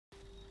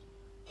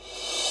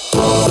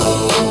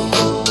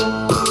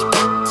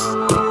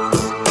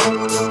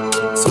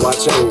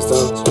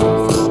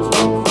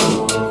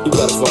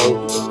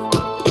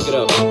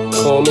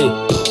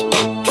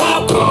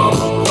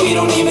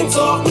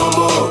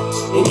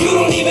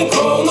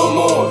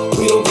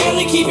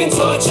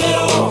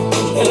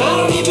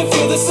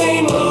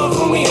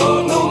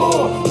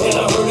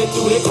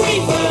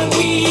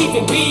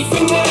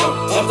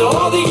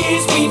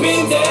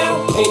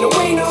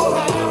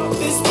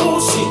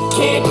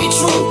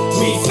true.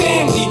 We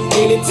family,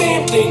 ain't a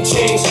damn thing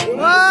changed.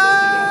 Oh,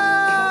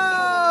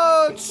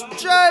 it's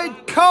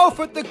Jade Culph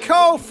at the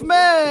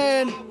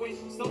Culphman.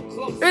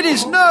 It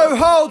is no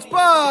holds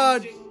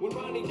barred.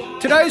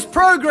 Today's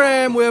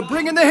program, we're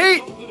bringing the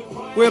heat.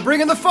 We're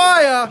bringing the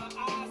fire.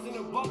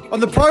 On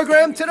the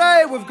program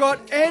today, we've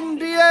got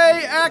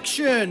NBA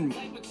action,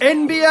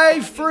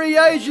 NBA free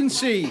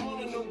agency.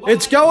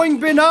 It's going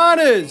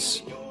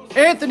bananas.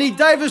 Anthony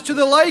Davis to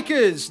the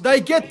Lakers. They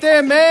get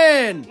their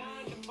man.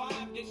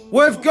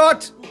 We've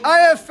got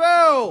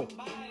AFL,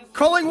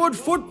 Collingwood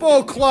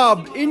Football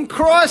Club in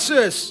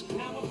crisis.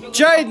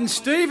 Jayden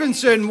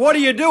Stephenson, what are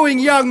you doing,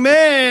 young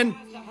man?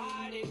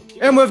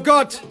 And we've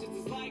got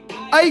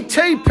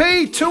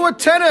ATP Tour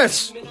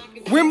Tennis.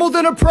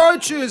 Wimbledon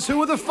approaches.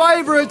 Who are the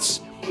favourites?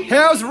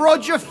 How's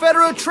Roger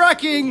Federer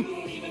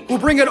tracking? We'll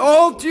bring it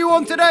all to you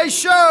on today's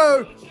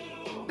show.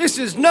 This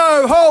is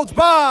No Holds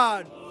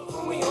Barred.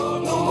 We all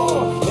know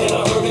more. And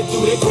I heard it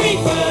through the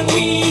grapevine.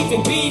 We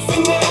even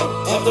beefing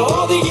now. After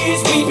all the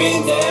years we've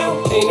been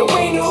down, ain't no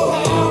way, no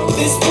how.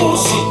 This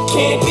bullshit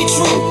can't be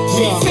true.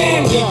 We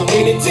family,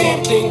 ain't a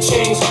damn thing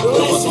changed.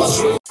 Let's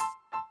be true.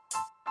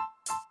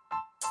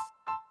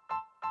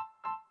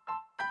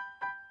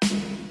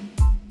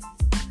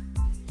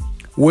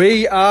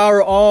 We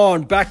are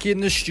on, back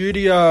in the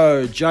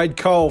studio. Jade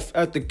Culph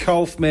at the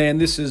Culphman.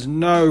 This is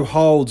No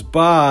Holds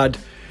Barred.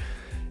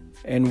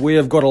 And we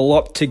have got a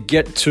lot to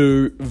get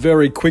to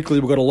very quickly.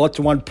 We've got a lot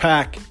to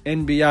unpack.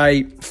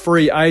 NBA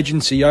free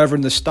agency over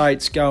in the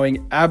States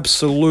going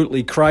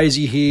absolutely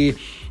crazy here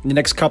in the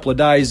next couple of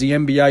days. The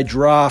NBA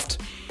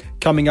draft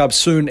coming up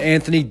soon.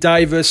 Anthony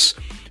Davis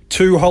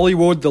to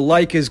Hollywood. The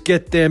Lakers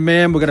get their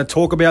man. We're going to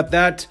talk about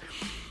that.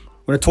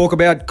 We're going to talk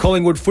about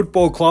Collingwood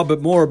Football Club,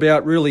 but more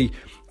about really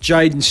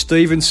Jayden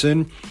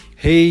Stephenson.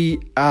 He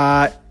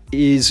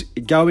is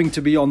going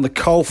to be on the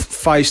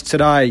CULPHFACE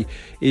today,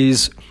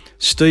 is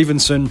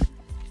Stephenson.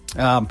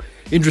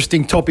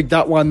 Interesting topic,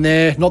 that one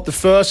there. Not the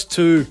first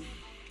to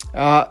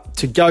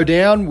go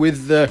down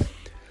with the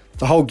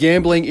whole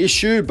gambling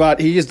issue,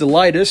 but he is the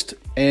latest,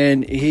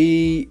 and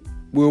he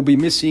will be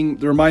missing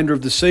the remainder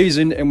of the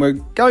season. And we're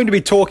going to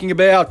be talking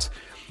about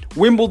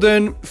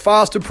Wimbledon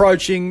fast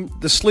approaching,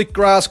 the slick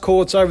grass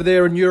courts over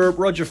there in Europe.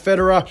 Roger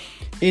Federer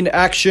in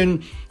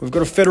action. We've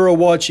got a Federer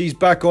watch. He's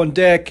back on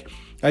deck.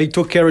 He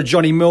took care of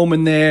Johnny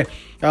Millman there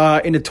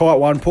in a tight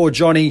one. Poor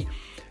Johnny.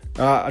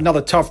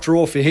 Another tough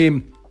draw for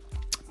him.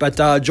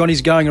 But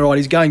Johnny's going all right.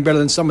 He's going better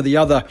than some of the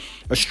other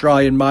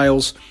Australian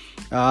males.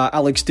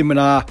 Alex de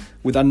Minaur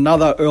with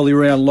another early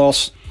round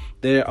loss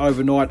there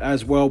overnight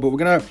as well. But we're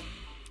going to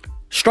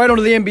straight on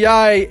to the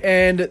NBA,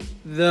 and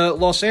the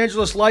Los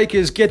Angeles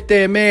Lakers get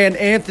their man.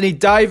 Anthony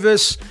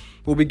Davis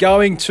will be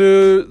going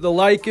to the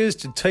Lakers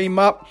to team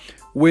up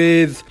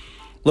with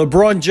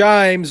LeBron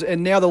James,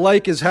 and now the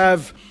Lakers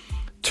have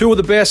two of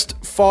the best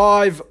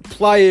five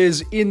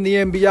players in the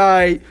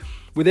NBA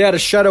without a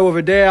shadow of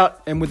a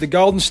doubt. And with the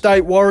Golden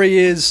State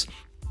Warriors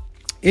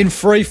in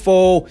free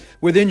fall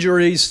with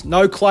injuries,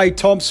 no Klay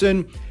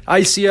Thompson,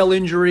 ACL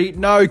injury,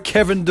 no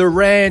Kevin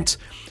Durant,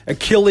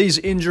 Achilles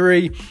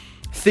injury,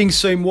 things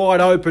seem wide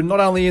open, not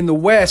only in the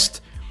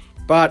West,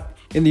 but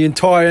in the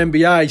entire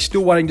NBA.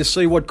 Still waiting to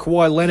see what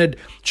Kawhi Leonard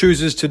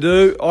chooses to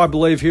do. I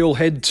believe he'll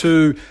head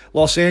to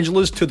Los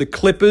Angeles, to the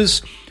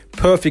Clippers.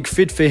 Perfect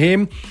fit for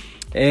him.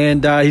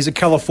 And he's a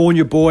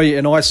California boy,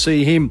 and I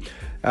see him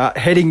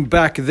heading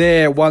back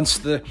there once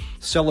the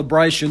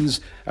celebrations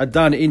are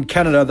done in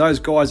Canada. Those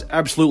guys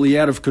absolutely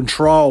out of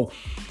control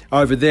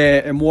over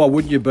there, and why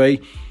wouldn't you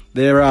be?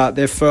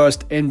 Their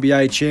first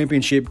NBA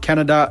championship.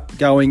 Canada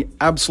going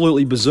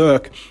absolutely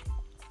berserk.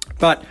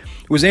 But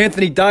it was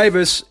Anthony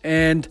Davis,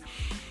 and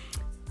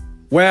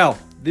wow,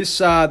 this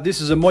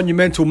is a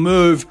monumental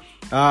move.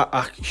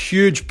 A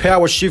huge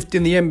power shift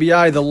in the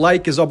NBA. The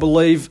Lakers, I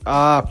believe,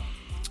 are,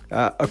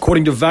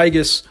 according to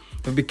Vegas,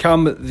 have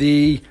become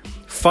the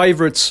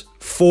favourites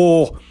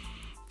for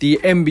the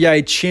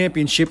NBA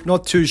championship.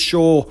 Not too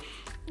sure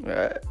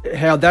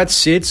how that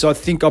sits. I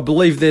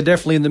believe they're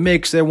definitely in the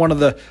mix. They're one of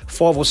the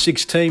 5 or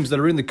 6 teams that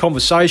are in the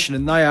conversation,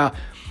 and they are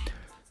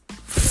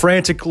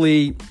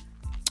frantically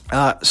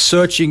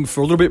searching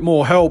for a little bit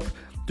more help.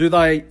 Do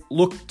they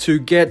look to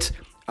get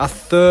a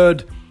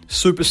third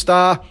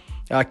superstar?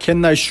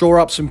 Can they shore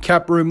up some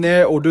cap room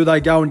there, or do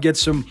they go and get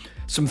some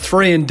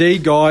 3-and-D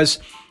guys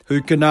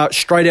who can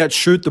straight out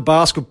shoot the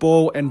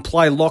basketball and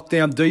play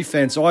lockdown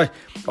defense? I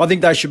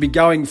think they should be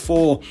going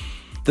for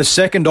the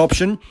second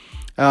option.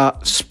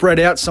 Spread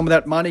out some of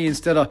that money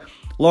instead of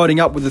loading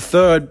up with the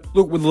third.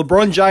 Look, with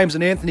LeBron James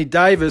and Anthony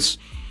Davis,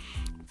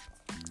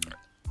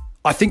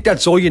 I think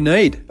that's all you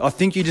need. I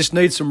think you just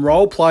need some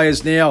role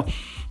players now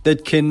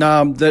that can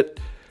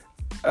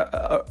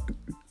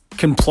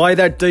play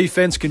that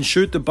defense, can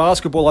shoot the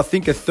basketball. I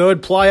think a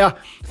third player,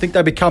 I think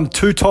they become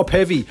too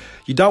top-heavy.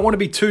 You don't want to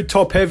be too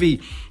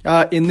top-heavy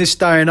in this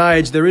day and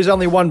age. There is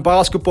only one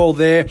basketball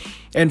there,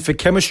 and for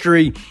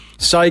chemistry's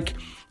sake,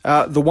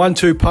 the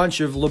 1-2 punch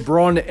of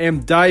LeBron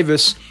and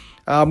Davis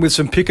with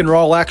some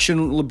pick-and-roll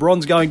action.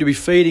 LeBron's going to be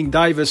feeding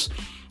Davis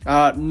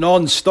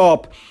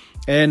non-stop,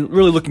 and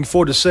really looking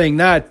forward to seeing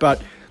that.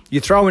 But you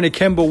throw in a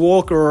Kemba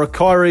Walker or a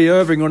Kyrie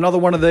Irving or another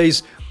one of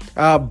these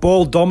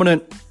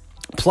ball-dominant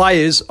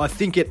players, I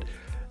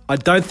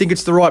don't think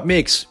it's the right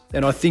mix.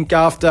 And I think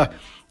after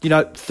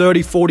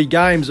 30, 40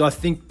 games, I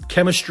think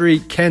chemistry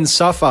can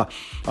suffer.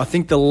 I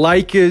think the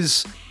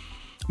Lakers'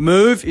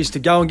 move is to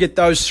go and get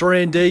those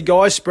 3&D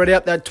guys, spread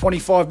out that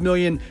 $25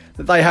 million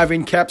that they have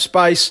in cap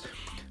space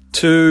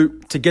to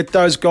get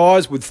those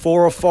guys with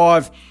 4 or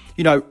 5,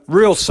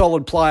 real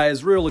solid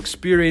players, real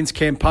experienced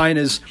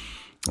campaigners,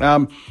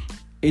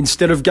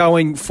 instead of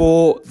going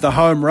for the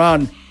home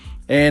run.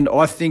 And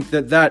I think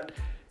that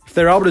if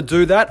they're able to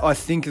do that, I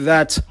think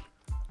that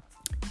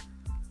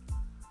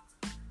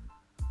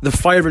the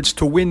favourites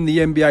to win the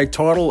NBA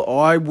title,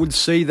 I would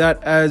see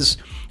that as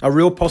a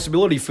real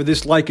possibility for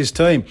this Lakers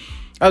team.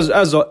 As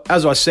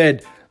I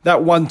said, that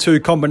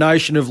 1-2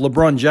 combination of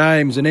LeBron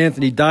James and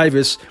Anthony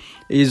Davis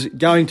is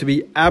going to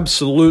be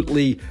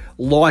absolutely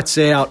lights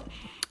out.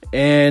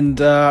 And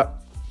how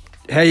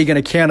you're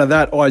going to counter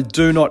that, I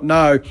do not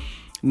know.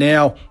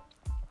 Now,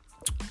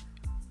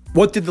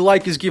 what did the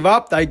Lakers give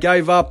up? They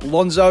gave up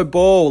Lonzo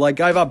Ball. They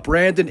gave up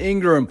Brandon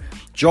Ingram,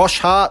 Josh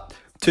Hart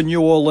to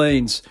New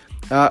Orleans.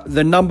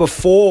 The number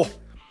 4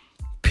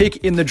 pick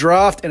in the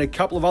draft and a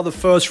couple of other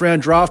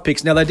first-round draft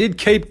picks. Now, they did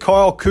keep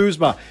Kyle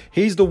Kuzma.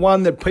 He's the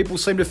one that people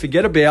seem to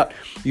forget about.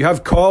 You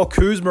have Kyle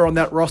Kuzma on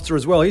that roster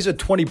as well. He's a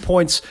 20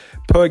 points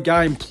per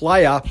game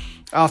player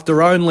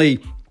after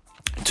only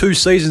 2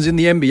 seasons in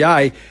the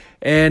NBA,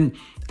 and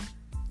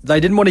they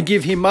didn't want to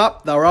give him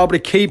up. They were able to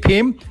keep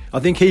him. I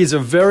think he's a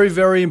very,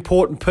 very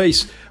important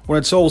piece when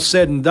it's all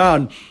said and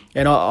done,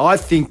 and I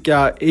think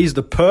he's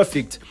the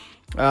perfect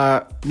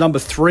number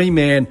 3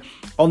 man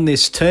on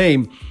this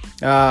team.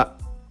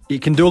 He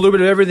can do a little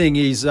bit of everything.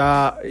 He's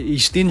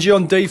stingy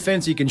on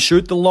defense. He can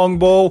shoot the long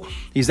ball.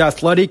 He's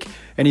athletic,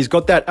 and he's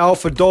got that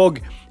alpha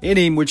dog in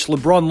him, which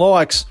LeBron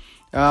likes.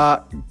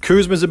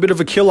 Kuzma's a bit of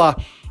a killer,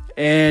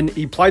 and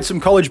he played some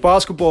college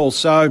basketball,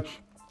 so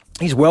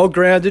he's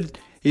well-grounded,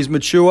 he's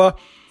mature,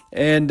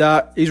 and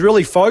he's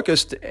really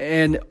focused,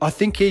 and I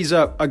think he's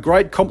a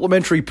great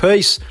complementary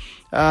piece.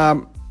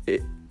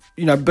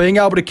 Being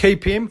able to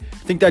keep him, I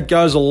think that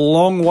goes a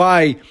long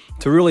way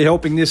to really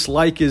helping this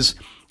Lakers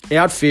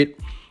outfit.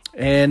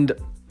 And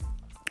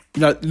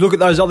look at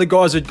those other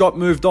guys that got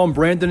moved on.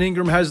 Brandon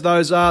Ingram has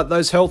those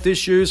health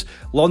issues.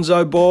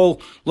 Lonzo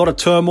Ball, a lot of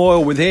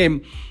turmoil with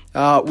him,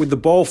 with the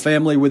Ball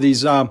family, with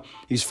his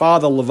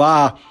father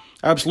LeVar,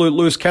 absolute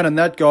loose cannon.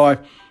 That guy.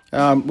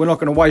 We're not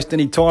going to waste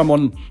any time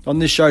on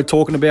this show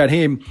talking about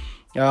him.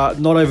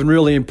 Not even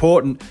really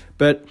important,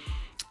 but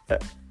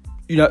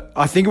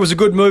I think it was a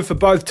good move for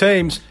both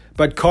teams.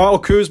 But Kyle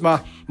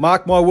Kuzma,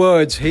 mark my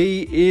words,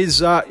 he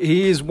is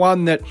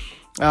one that.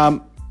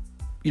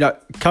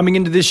 Coming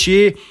into this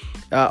year,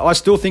 I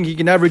still think he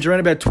can average around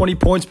about 20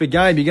 points per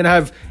game. You're going to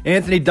have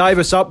Anthony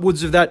Davis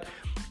upwards of that,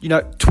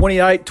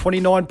 28,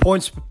 29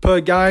 points per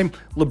game.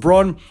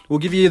 LeBron will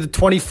give you the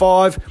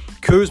 25.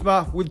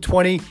 Kuzma with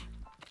 20.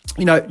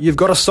 You've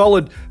got a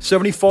solid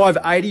 75,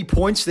 80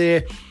 points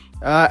there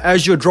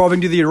as you're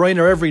driving to the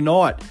arena every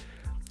night.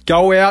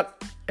 Go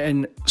out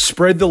and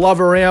spread the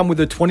love around with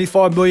a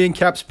 $25 million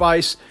cap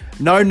space.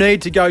 No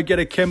need to go get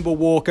a Kemba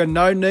Walker.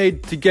 No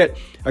need to get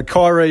a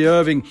Kyrie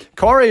Irving.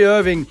 Kyrie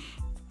Irving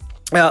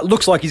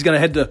looks like he's going to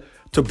head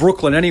to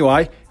Brooklyn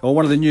anyway, or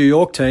one of the New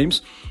York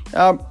teams.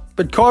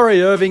 But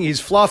Kyrie Irving, he's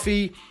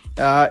fluffy.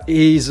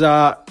 He's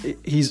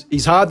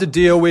hard to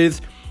deal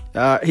with.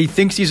 He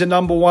thinks he's a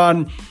number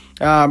 1,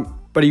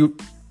 but he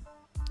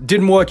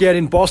didn't work out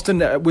in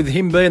Boston with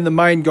him being the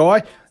main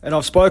guy. And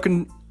I've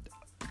spoken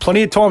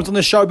plenty of times on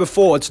the show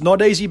before. It's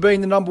not easy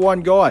being the number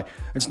 1 guy.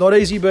 It's not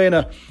easy being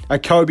a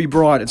Kobe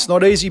Bryant. It's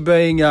not easy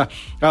being a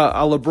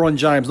LeBron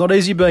James. Not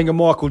easy being a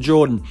Michael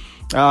Jordan.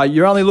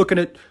 You're only looking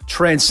at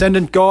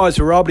transcendent guys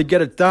who are able to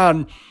get it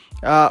done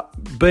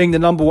being the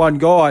number 1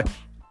 guy.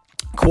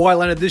 Kawhi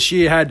Leonard this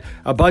year had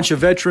a bunch of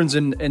veterans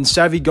and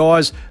savvy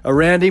guys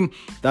around him.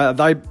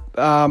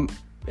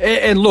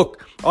 And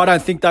look, I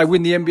don't think they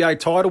win the NBA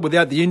title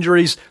without the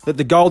injuries that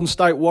the Golden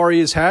State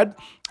Warriors had.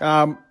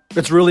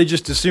 It's really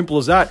just as simple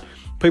as that.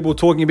 People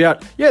talking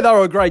about, they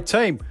were a great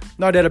team.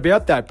 No doubt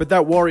about that. But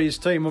that Warriors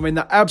team,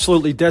 they're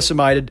absolutely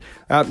decimated.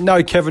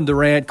 No Kevin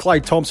Durant.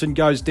 Klay Thompson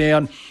goes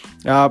down.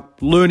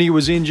 Looney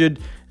was injured.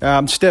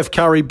 Steph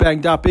Curry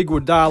banged up.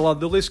 Iguodala.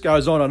 The list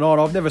goes on and on.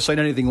 I've never seen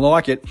anything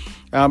like it.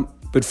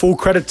 But full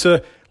credit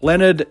to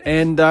Leonard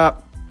and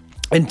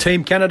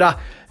Team Canada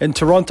and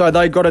Toronto.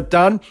 They got it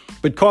done.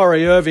 But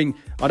Kyrie Irving,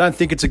 I don't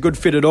think it's a good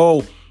fit at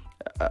all.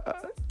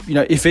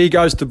 If he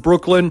goes to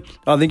Brooklyn,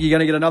 I think you're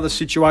going to get another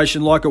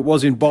situation like it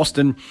was in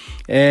Boston.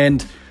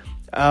 And,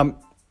 go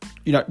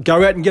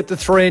out and get the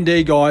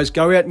 3&D guys.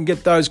 Go out and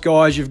get those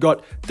guys. You've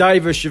got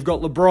Davis, you've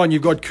got LeBron,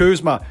 you've got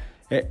Kuzma.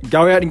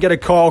 Go out and get a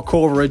Kyle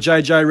Korver, a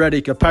JJ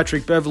Redick, a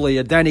Patrick Beverley,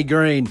 a Danny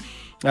Green.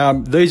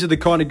 These are the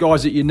kind of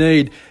guys that you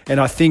need. And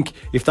I think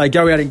if they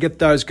go out and get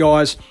those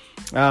guys,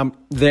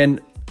 then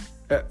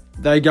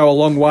they go a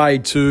long way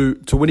to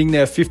winning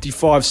their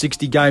 55,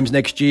 60 games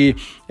next year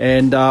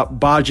and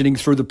bargaining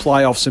through the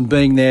playoffs and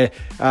being there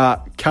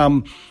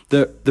come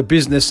the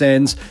business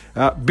end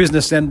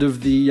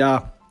of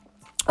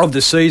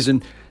the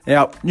season.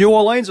 Now, New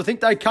Orleans, I think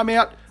they come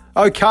out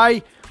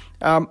okay.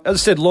 As I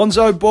said,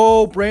 Lonzo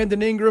Ball,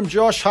 Brandon Ingram,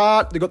 Josh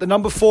Hart. They've got the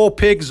number 4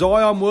 pick,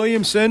 Zion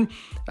Williamson.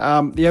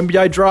 The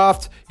NBA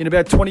draft in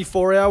about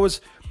 24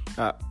 hours.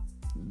 They're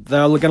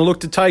going to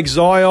look to take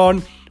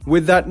Zion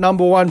with that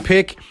number 1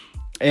 pick.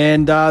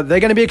 And they're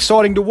going to be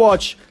exciting to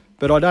watch.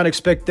 But I don't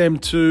expect them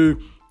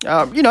to,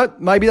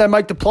 maybe they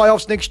make the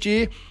playoffs next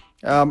year.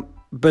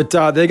 But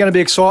they're going to be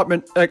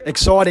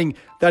exciting,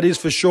 that is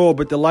for sure.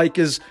 But the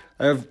Lakers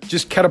have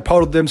just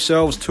catapulted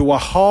themselves to a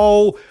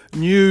whole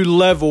new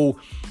level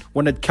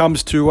when it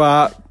comes to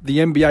the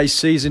NBA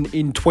season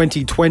in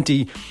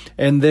 2020.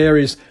 And there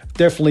is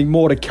definitely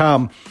more to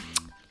come.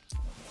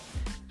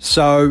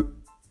 So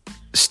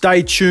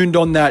stay tuned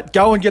on that.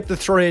 Go and get the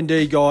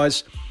 3-and-D,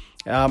 guys.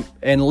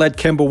 And let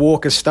Kemba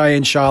Walker stay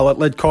in Charlotte.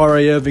 Let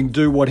Kyrie Irving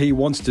do what he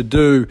wants to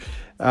do.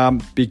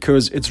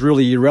 Because it's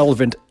really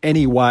irrelevant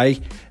anyway,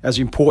 as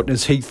important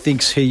as he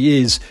thinks he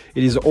is.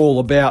 It is all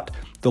about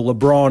the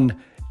LeBron,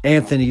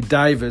 Anthony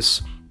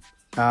Davis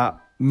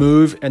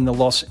move and the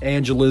Los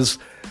Angeles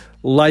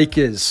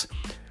Lakers.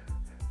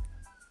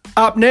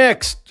 Up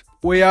next,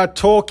 we are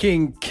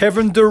talking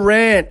Kevin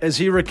Durant as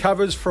he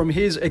recovers from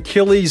his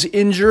Achilles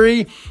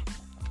injury.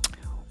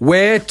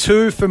 Where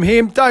to from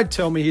him? Don't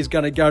tell me he's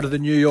going to go to the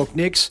New York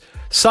Knicks.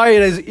 Say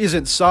it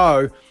isn't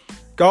so.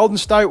 Golden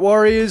State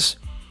Warriors,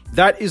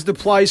 that is the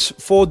place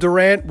for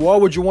Durant. Why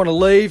would you want to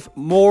leave?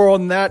 More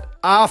on that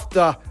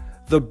after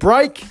the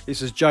break.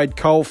 This is Jade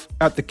Culph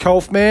at the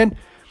Culphman.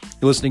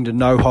 You're listening to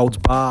No Holds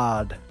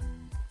Barred.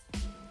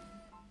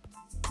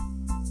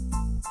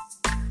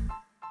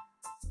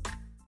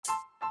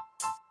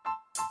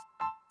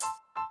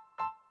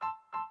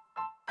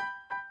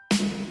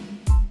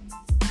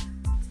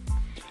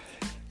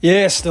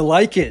 Yes, the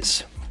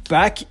Lakers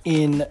back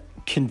in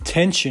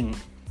contention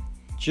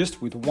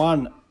just with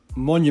one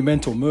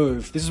monumental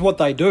move. This is what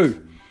they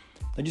do.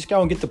 They just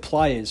go and get the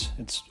players.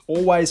 It's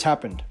always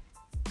happened.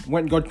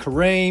 Went and got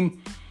Kareem.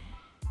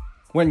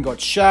 Went and got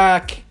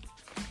Shaq.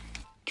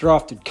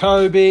 Drafted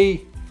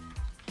Kobe.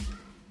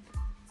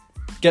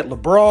 Get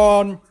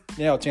LeBron.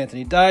 Now it's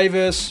Anthony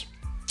Davis.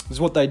 This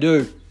is what they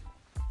do.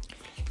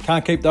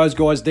 Can't keep those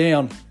guys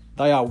down.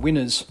 They are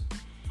winners.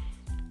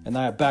 And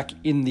they are back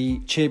in the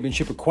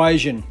championship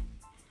equation.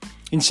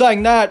 In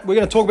saying that, we're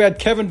going to talk about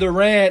Kevin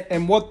Durant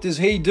and what does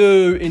he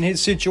do in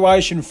his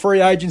situation. Free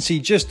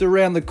agency just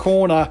around the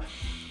corner.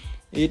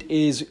 It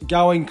is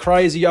going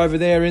crazy over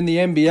there in the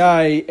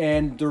NBA.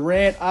 And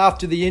Durant,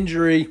 after the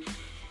injury,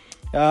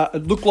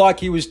 it looked like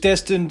he was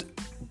destined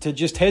to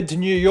just head to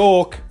New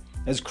York,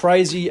 as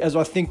crazy as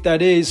I think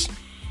that is,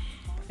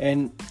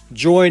 and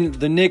join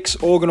the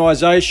Knicks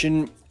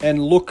organization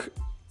and look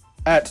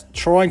at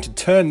trying to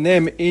turn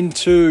them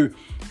into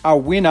a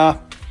winner.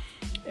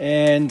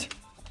 And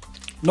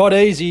not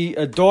easy,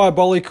 a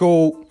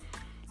diabolical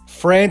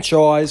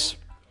franchise,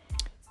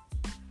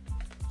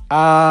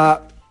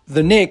 the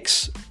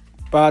Knicks.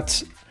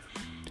 But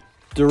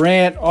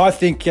Durant, I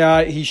think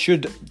he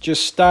should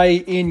just stay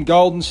in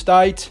Golden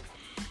State.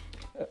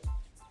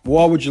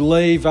 Why would you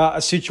leave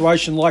a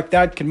situation like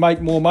that? Can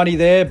make more money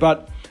there.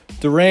 But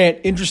Durant,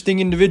 interesting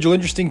individual,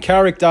 interesting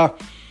character.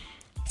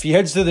 If he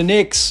heads to the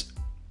Knicks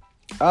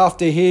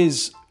after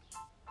his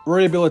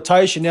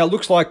rehabilitation, now it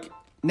looks like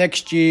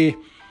next year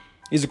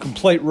is a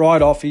complete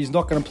write-off. He's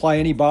not going to play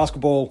any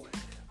basketball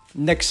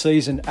next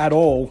season at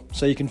all.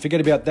 So you can forget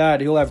about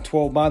that. He'll have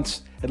 12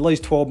 months, at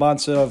least 12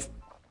 months of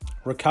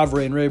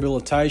recovery and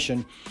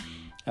rehabilitation.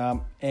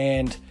 But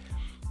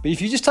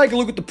if you just take a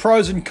look at the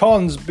pros and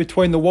cons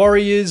between the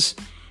Warriors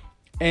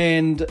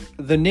and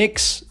the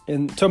Knicks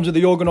in terms of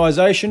the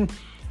organization,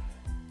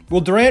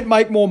 will Durant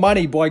make more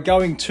money by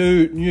going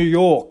to New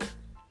York?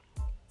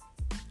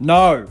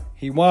 No,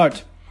 he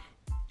won't.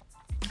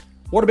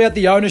 What about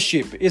the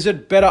ownership? Is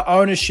it better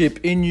ownership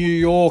in New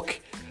York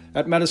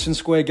at Madison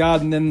Square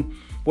Garden than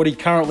what he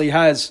currently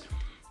has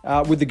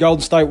with the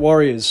Golden State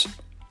Warriors?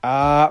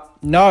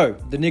 No,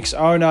 the Knicks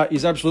owner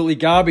is absolutely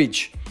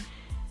garbage.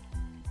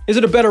 Is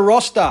it a better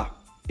roster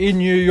in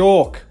New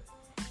York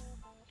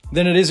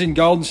than it is in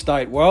Golden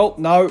State? Well,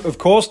 no, of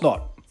course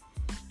not.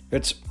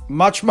 It's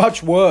much,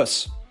 much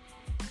worse.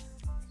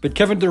 But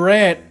Kevin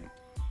Durant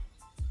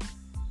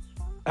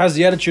has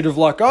the attitude of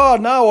like, oh,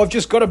 no, I've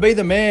just got to be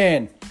the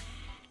man.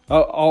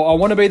 I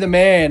want to be the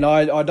man.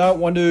 I don't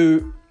want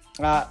to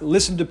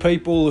listen to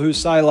people who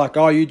say like,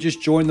 oh, you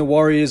just joined the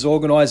Warriors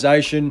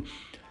organization,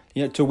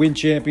 to win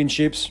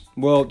championships.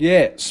 Well,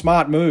 yeah,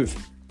 smart move.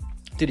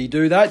 Did he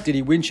do that? Did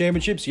he win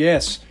championships?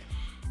 Yes.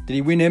 Did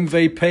he win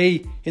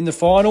MVP in the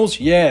finals?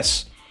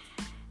 Yes.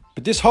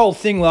 But this whole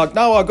thing like,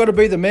 no, I've got to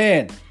be the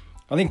man.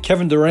 I think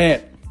Kevin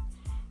Durant,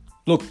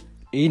 look,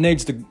 he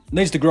needs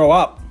to grow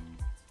up.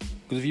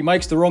 Because if he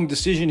makes the wrong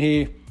decision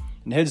here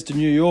and heads to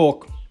New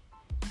York,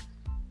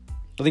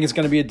 I think it's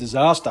going to be a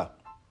disaster.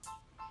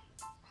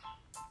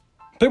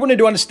 People need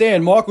to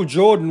understand Michael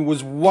Jordan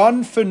was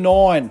 1 for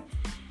 9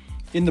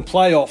 in the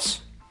playoffs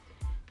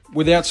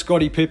without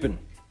Scottie Pippen.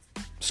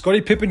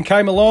 Scottie Pippen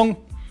came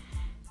along,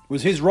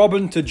 was his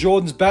Robin to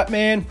Jordan's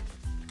Batman.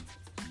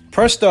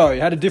 Presto,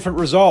 had a different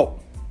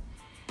result.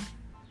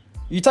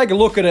 You take a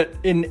look at it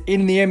in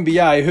the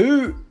NBA,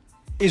 who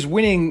is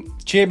winning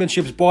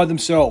championships by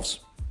themselves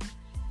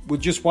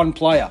with just one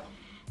player?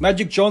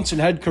 Magic Johnson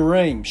had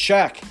Kareem,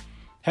 Shaq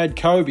had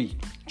Kobe,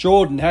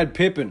 Jordan had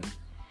Pippen.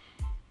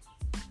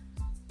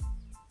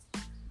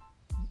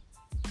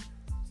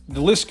 The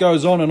list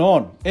goes on and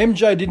on.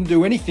 MJ didn't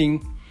do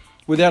anything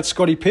without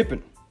Scottie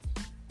Pippen.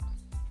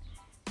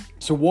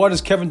 So why does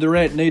Kevin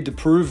Durant need to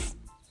prove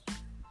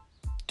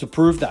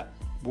that?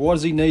 Why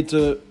does he need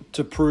to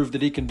prove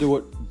that he can do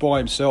it by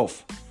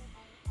himself?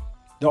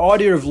 The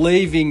idea of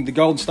leaving the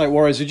Golden State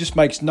Warriors, it just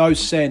makes no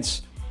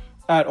sense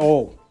at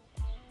all.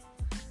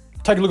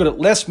 Take a look at it.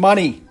 Less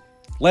money,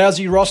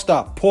 lousy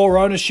roster, poor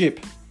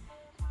ownership.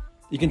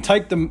 You can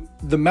take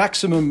the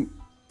maximum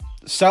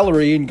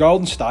salary in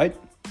Golden State,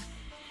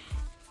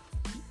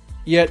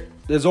 yet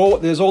there's all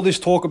this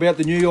talk about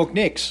the New York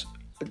Knicks.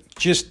 It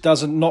just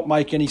doesn't not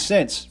make any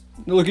sense.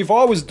 Look, if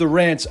I was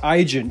Durant's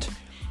agent,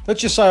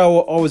 let's just say I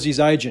was his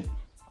agent,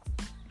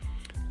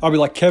 I'd be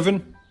like,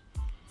 Kevin,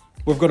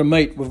 we've got to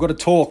meet, we've got to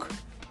talk,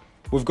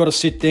 we've got to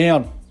sit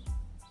down.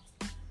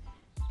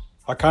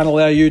 I can't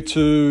allow you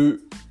to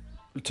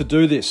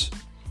do this.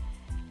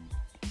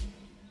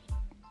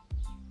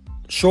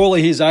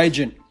 Surely his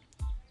agent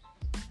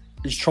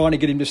is trying to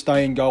get him to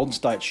stay in Golden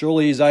State.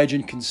 Surely his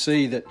agent can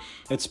see that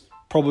it's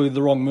probably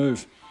the wrong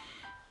move.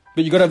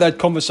 But you've got to have that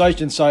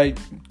conversation and say,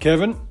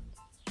 Kevin,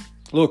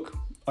 look,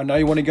 I know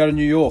you want to go to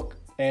New York,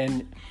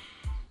 and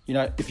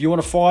if you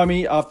want to fire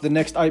me after the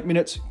next 8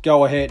 minutes,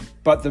 go ahead.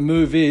 But the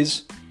move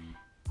is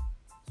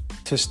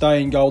to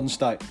stay in Golden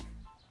State.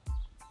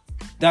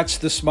 That's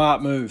the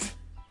smart move.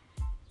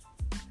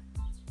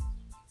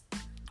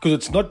 Because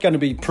it's not going to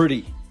be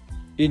pretty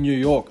in New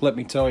York, let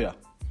me tell you.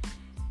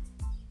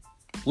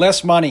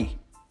 Less money.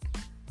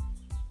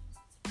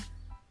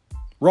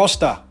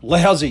 Roster,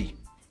 lousy.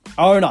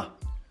 Owner,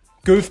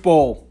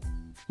 goofball.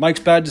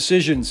 Makes bad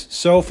decisions,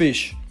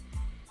 selfish.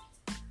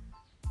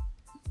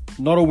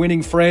 Not a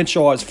winning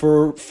franchise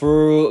for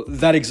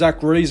that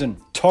exact reason.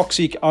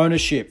 Toxic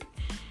ownership.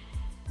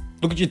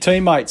 Look at your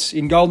teammates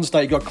in Golden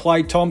State. You've got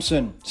Klay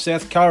Thompson,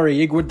 Seth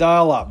Curry,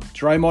 Iguodala,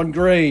 Draymond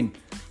Green.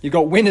 You've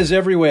got winners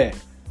everywhere.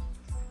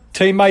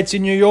 Teammates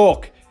in New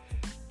York.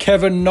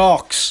 Kevin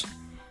Knox.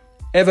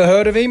 Ever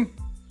heard of him?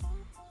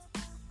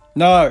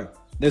 No.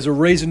 There's a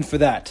reason for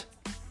that.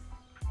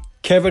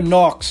 Kevin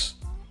Knox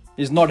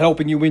is not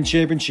helping you win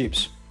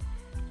championships.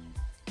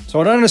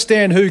 So I don't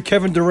understand who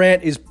Kevin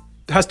Durant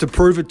has to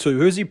prove it to.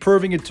 Who's he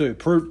proving it to?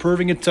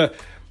 Proving it to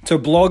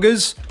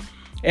bloggers,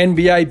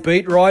 NBA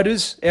beat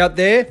writers out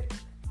there?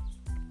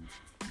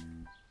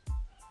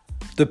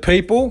 The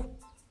people?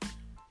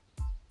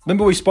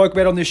 Remember we spoke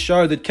about on this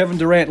show that Kevin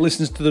Durant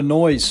listens to the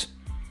noise.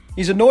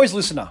 He's a noise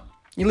listener.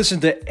 He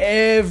listens to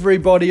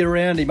everybody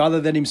around him other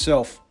than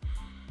himself.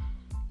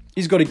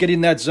 He's got to get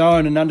in that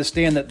zone and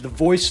understand that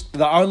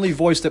the only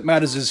voice that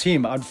matters is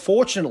him.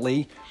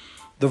 Unfortunately,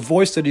 the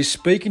voice that is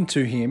speaking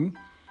to him,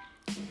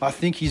 I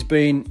think he's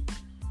been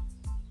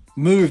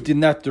moved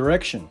in that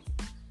direction.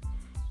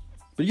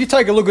 But you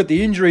take a look at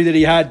the injury that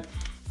he had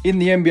in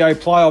the NBA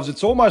playoffs.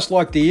 It's almost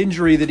like the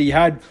injury that he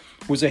had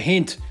was a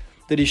hint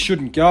that he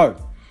shouldn't go.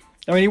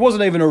 I mean, he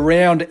wasn't even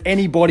around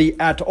anybody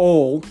at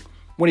all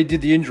when he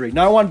did the injury.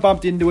 No one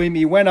bumped into him.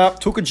 He went up,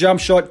 took a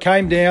jump shot,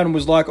 came down and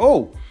was like,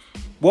 oh,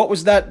 what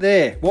was that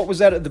there? What was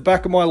that at the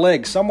back of my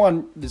leg? Did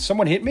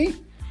someone hit me?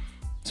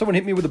 Someone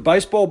hit me with a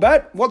baseball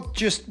bat? What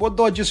did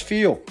I just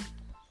feel?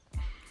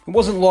 It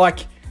wasn't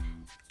like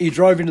he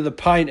drove into the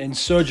paint and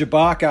Serge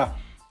Ibaka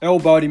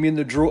elbowed him in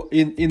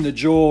the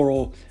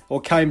jaw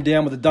or came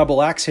down with a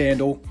double axe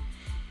handle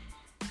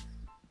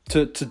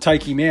to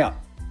take him out.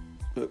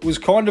 It was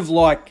kind of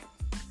like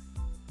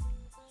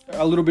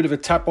a little bit of a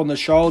tap on the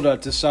shoulder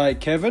to say,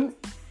 Kevin,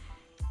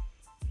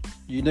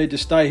 you need to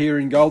stay here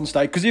in Golden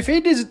State. Because if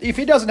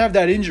he doesn't have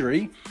that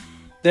injury,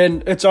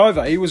 then it's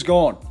over. He was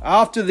gone.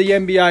 After the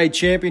NBA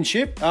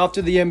championship,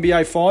 after the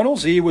NBA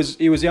finals, he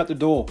was out the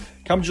door.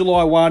 Come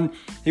July 1,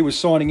 he was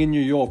signing in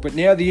New York. But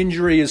now the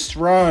injury has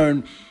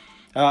thrown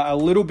a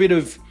little bit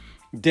of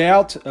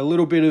doubt, a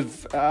little bit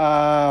of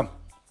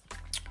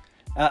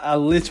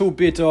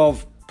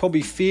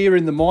probably fear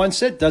in the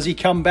mindset. Does he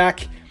come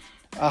back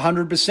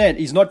 100%?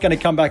 He's not going to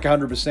come back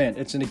 100%.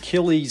 It's an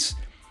Achilles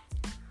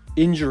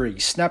injury.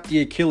 Snapped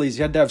the Achilles.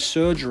 He had to have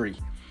surgery.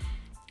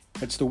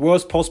 It's the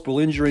worst possible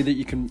injury that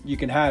you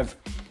can have,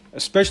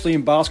 especially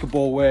in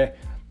basketball where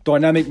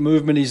dynamic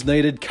movement is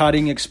needed,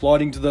 cutting,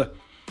 exploding to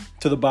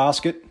the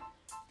basket.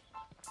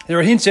 There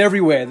are hints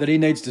everywhere that he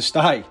needs to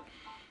stay.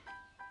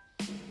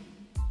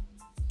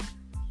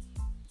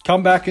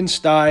 Come back and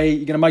stay.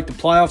 You're going to make the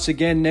playoffs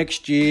again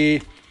next year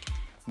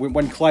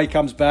when Klay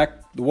comes back.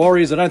 The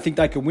Warriors, I don't think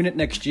they can win it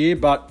next year,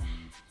 but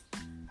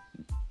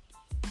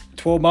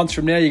 12 months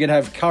from now, you're going to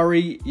have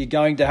Curry, you're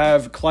going to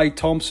have Klay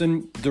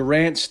Thompson,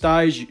 Durant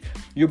stays.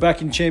 You're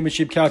back in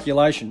championship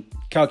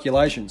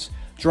calculations.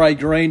 Dre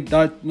Green,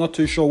 not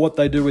too sure what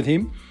they do with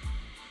him.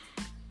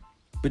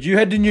 But you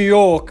head to New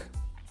York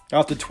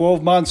after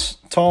 12 months'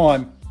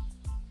 time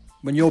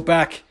when you're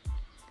back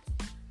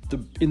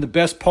in the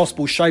best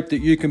possible shape that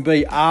you can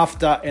be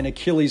after an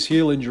Achilles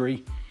heel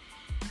injury.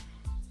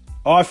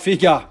 I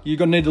figure you're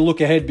going to need to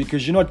look ahead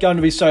because you're not going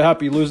to be so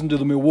happy losing to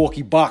the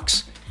Milwaukee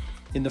Bucks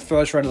in the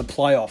first round of the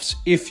playoffs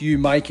if you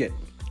make it.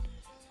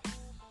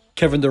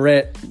 Kevin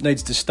Durant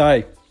needs to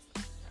stay.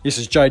 This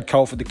is Jade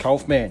Culphman, the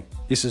Culphman.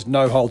 This is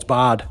No Holds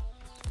Barred.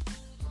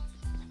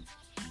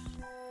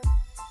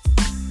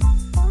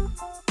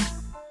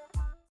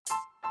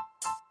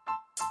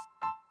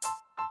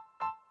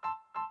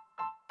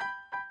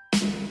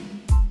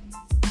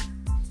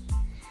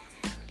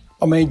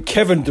 I mean,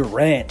 Kevin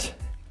Durant.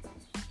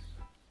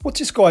 What's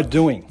this guy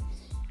doing?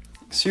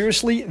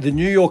 Seriously, the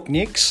New York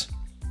Knicks,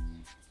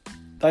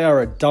 they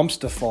are a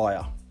dumpster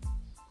fire.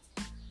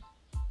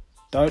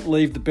 Don't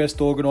leave the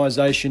best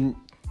organisation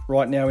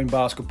right now in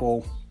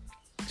basketball.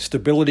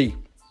 Stability.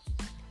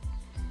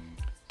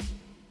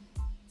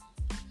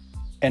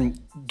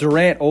 And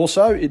Durant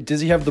also,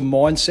 does he have the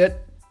mindset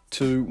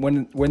to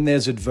when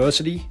there's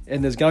adversity,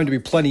 and there's going to be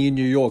plenty in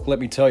New York, let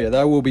me tell you,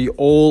 they will be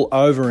all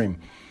over him.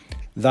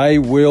 They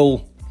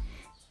will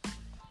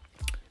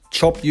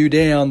chop you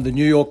down. The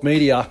New York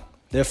media,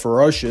 they're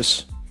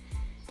ferocious.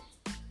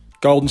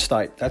 Golden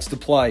State, that's the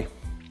play.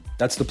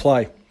 That's the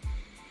play.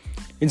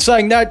 In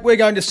saying that, we're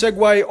going to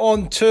segue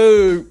on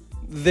to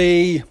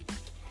the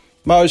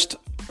most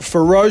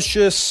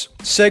ferocious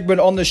segment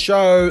on the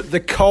show,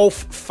 the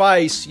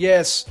CULPHFACE.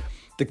 Yes,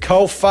 the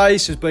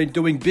CULPHFACE has been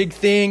doing big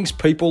things.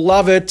 People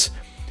love it.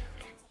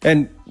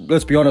 And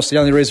let's be honest, the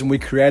only reason we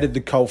created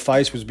the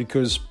CULPHFACE was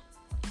because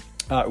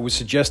it was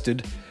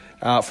suggested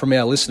from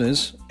our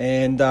listeners.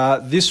 And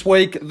this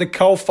week, the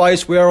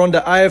CULPHFACE, we are on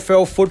to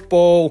AFL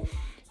football.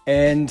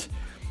 And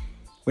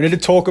we need to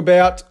talk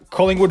about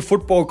Collingwood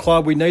Football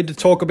Club. We need to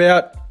talk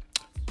about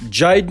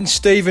Jayden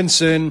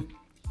Stephenson.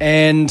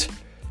 And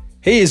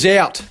he is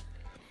out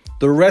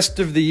the rest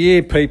of the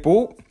year,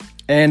 people.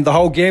 And the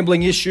whole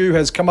gambling issue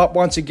has come up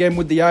once again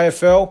with the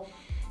AFL.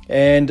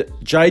 And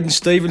Jayden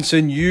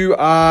Stephenson, you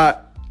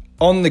are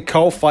on the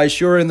CULPHFACE.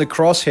 You're in the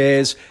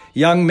crosshairs.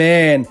 Young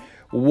man,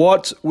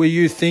 what were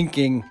you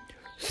thinking?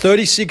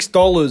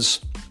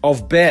 $36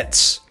 of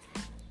bets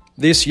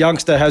this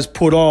youngster has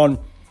put on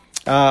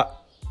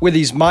with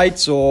his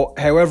mates, or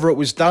however it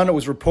was done. It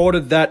was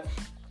reported that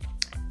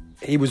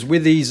he was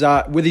with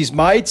his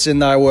mates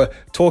and they were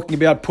talking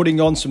about putting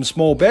on some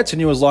small bets,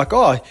 and he was like,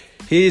 "Oh,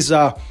 here's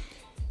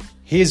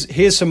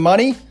some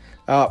money.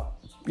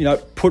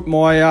 Put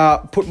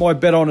my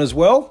bet on as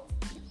well."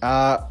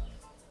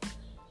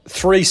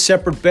 3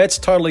 separate bets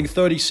totaling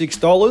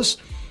 $36.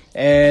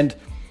 And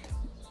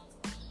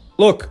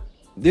look,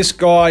 this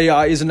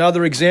guy is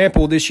another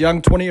example. This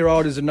young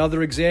 20-year-old is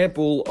another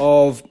example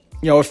of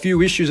a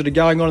few issues that are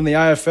going on in the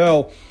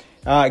AFL.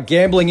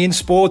 Gambling in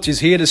sports is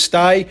here to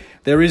stay.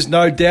 There is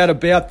no doubt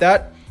about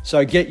that.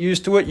 So get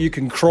used to it. You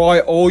can cry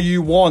all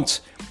you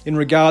want in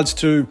regards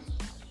to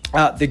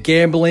the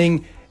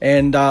gambling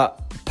and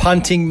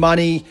punting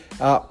money,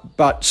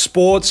 but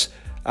sports,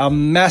 a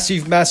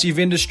massive, massive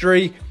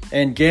industry.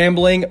 And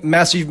gambling,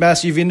 massive,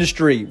 massive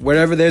industry.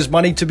 Wherever there's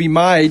money to be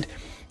made,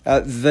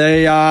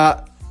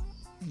 the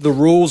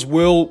rules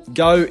will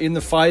go in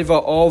the favour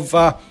of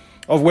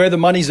where the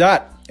money's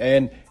at.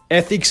 And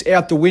ethics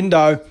out the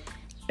window.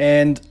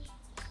 And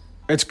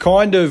it's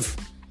kind of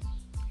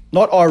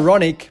not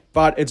ironic,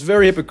 but it's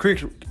very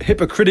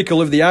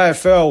hypocritical of the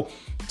AFL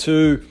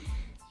to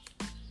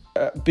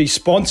be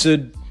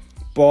sponsored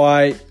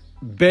by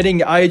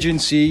betting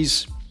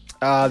agencies.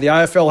 The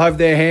AFL have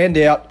their hand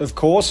out, of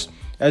course,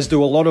 as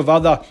do a lot of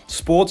other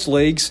sports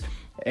leagues,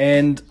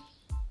 and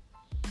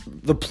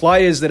the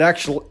players that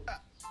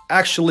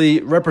actually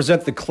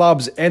represent the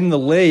clubs and the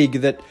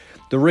league, that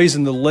the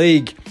reason the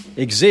league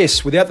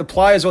exists. Without the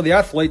players or the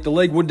athlete, the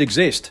league wouldn't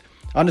exist.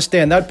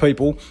 Understand that,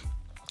 people.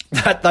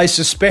 That they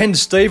suspend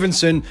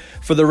Stephenson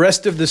for the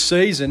rest of the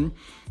season,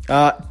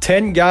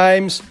 10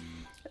 games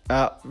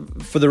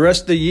for the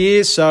rest of the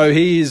year, so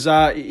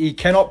he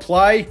cannot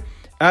play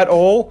at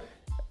all,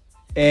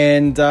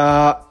 and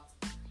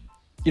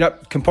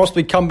can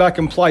possibly come back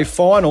and play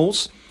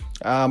finals,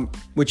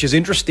 which is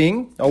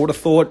interesting. I would have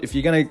thought if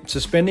you're going to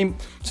suspend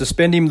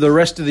him the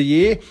rest of the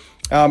year.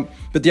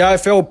 But the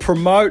AFL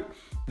promote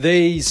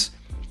these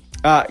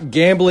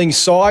gambling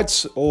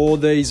sites or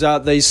these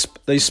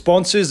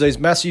sponsors, these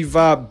massive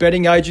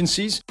betting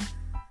agencies.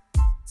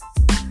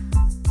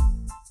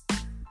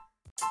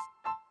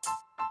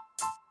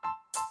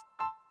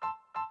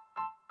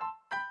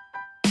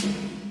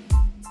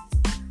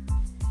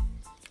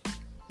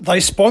 They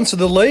sponsor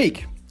the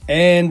league,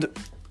 and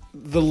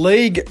the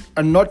league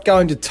are not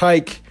going to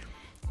take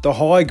the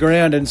high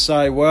ground and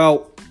say,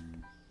 well,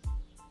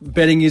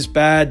 betting is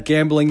bad,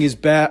 gambling is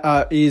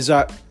bad, is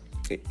a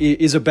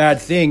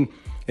bad thing.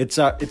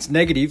 It's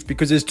negative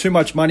because there's too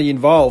much money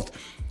involved.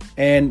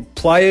 And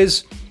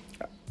players,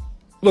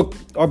 look,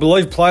 I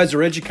believe players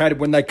are educated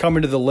when they come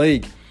into the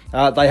league.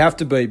 They have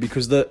to be,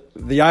 because the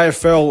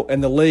AFL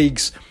and the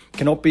leagues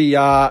cannot be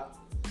held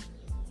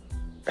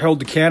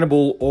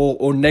accountable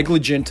or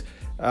negligent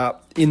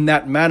in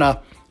that manner.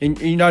 And,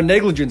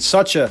 negligence,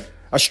 such a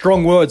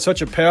strong word,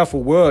 such a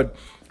powerful word.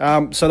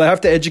 So they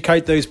have to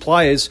educate these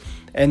players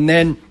and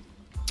then,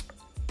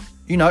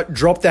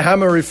 drop the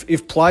hammer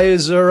if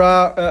players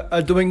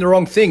are doing the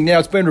wrong thing. Now,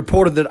 it's been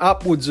reported that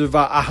upwards of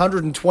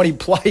 120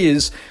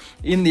 players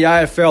in the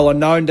AFL are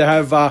known to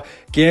have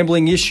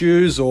gambling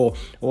issues or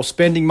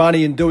spending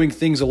money and doing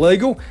things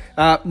illegal.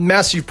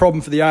 Massive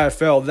problem for the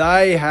AFL.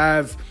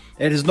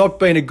 It has not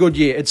been a good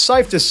year. It's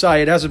safe to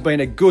say it hasn't been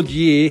a good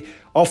year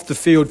off the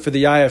field for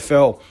the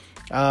AFL.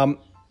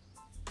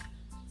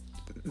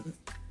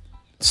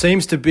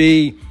 Seems to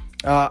be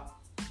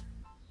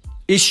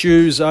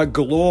issues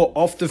galore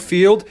off the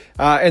field,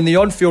 and the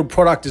on-field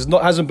product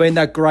hasn't been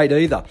that great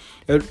either.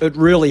 It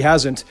really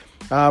hasn't.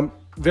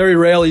 Very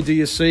rarely do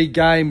you see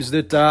games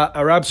that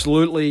are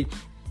absolutely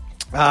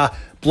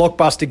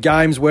blockbuster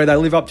games where they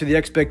live up to the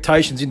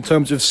expectations in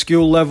terms of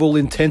skill level,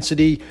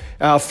 intensity,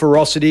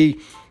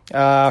 ferocity,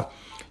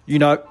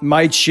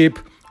 mateship,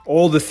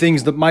 all the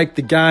things that make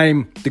the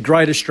game, the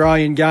great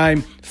Australian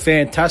game,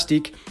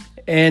 fantastic.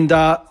 And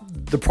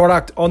the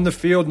product on the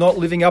field not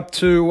living up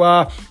to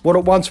what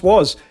it once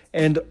was.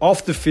 And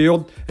off the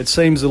field, it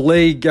seems the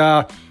league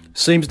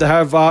seems to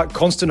have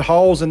constant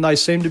holes, and they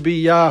seem to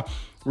be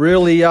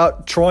really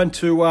trying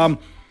to,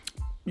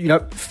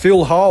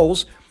 fill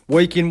holes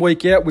week in,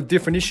 week out with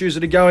different issues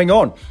that are going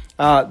on.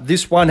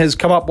 This one has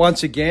come up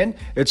once again.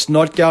 It's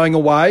not going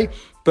away.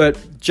 But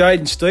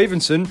Jayden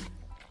Stephenson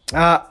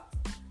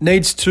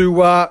needs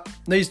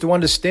to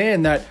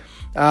understand that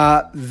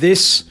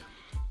this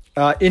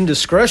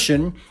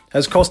indiscretion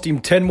has cost him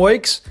 10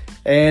 weeks,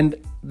 and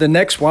the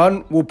next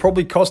one will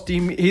probably cost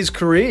him his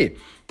career.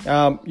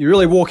 You're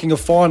really walking a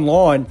fine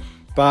line,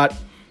 but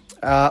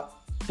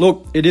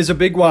look, it is a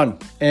big one,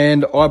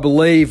 and I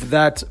believe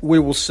that we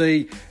will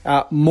see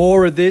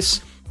more of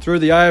this through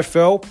the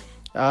AFL,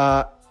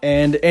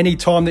 and any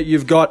time that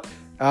you've got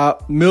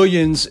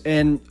millions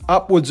and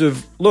upwards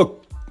of...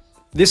 Look,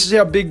 this is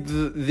how big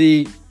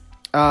the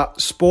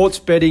sports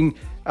betting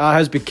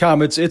has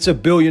become. It's a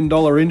 $1 billion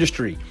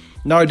industry,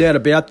 no doubt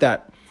about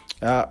that.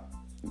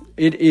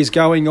 It is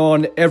going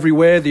on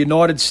everywhere. The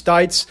United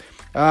States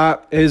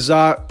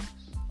the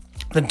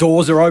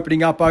doors are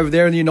opening up over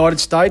there in the United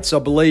States. I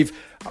believe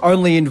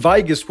only in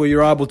Vegas where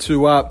you're able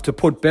to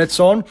put bets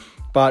on,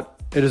 but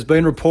it has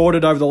been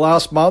reported over the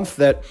last month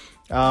that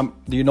the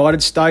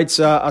United States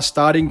are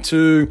starting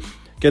to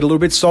get a little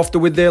bit softer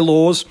with their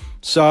laws.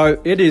 So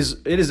it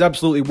is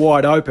absolutely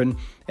wide open,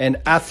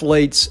 and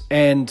athletes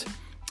and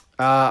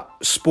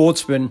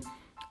sportsmen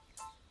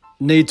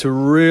need to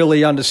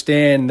really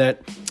understand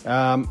that,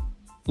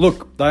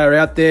 look, they are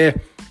out there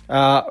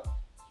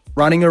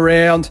running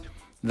around.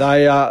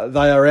 They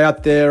are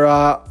out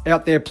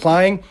there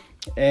playing,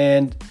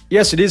 and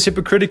yes, it is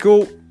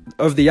hypocritical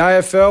of the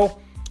AFL,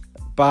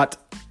 but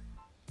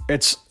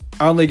it's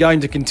only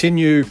going to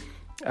continue,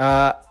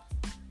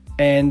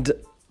 and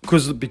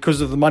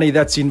because of the money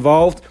that's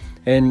involved.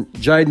 And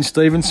Jayden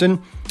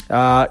Stephenson,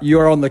 you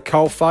are on the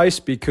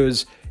CULPHFACE,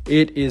 because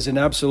it is an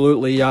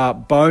absolutely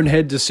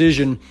bonehead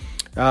decision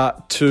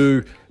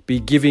to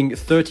be giving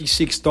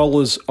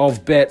 $36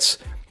 of bets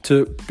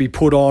to be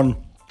put on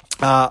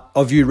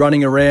of you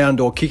running around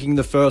or kicking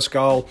the first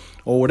goal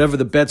or whatever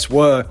the bets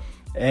were.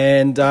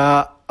 And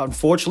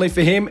unfortunately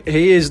for him,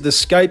 he is the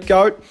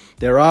scapegoat.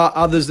 There are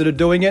others that are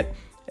doing it,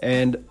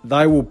 and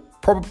they will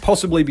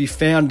possibly be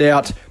found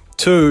out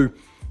too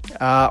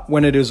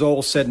when it is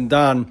all said and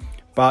done.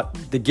 But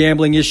the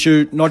gambling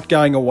issue not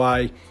going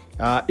away.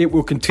 It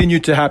will continue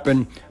to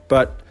happen.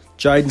 But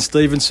Jayden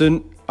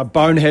Stephenson, a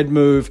bonehead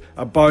move,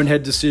 a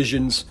bonehead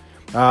decisions.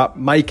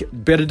 Make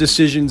better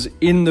decisions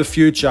in the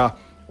future,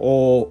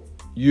 or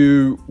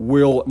you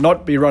will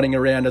not be running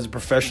around as a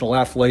professional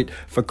athlete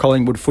for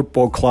Collingwood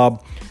Football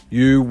Club.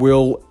 You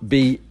will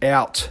be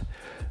out.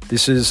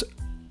 This is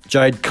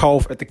Jade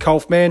Culph at the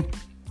Culphman.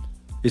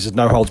 This is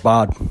No Holds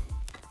Barred.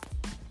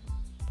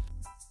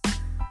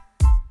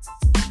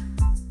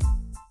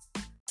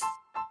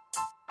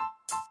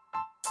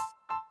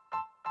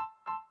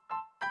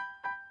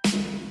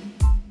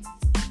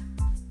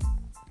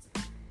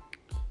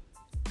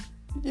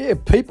 Yeah,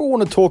 people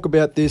want to talk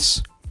about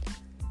this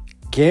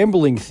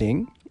gambling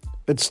thing.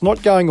 It's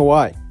not going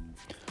away.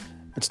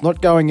 It's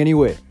not going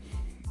anywhere.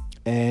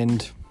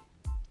 And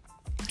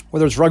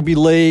whether it's rugby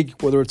league,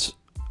 whether it's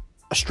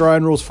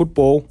Australian rules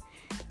football,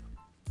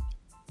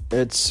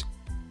 it's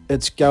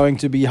going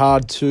to be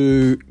hard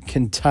to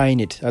contain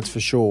it, that's for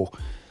sure.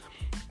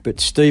 But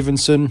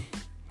Stephenson,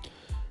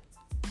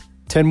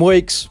 10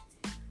 weeks,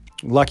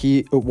 lucky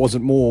it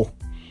wasn't more.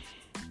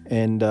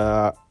 And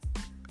I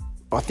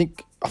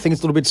think it's a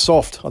little bit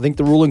soft. I think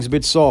the ruling's a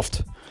bit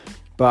soft.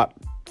 But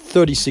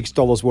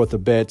 $36 worth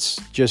of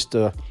bets, just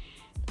a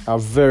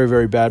very,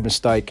 very bad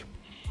mistake.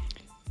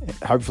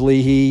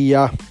 hopefully he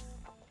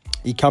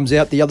comes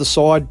out the other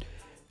side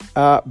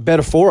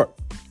better for it.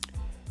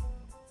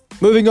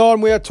 Moving on,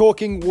 we are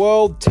talking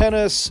world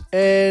tennis,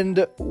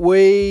 and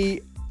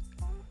we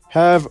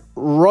have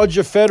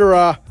Roger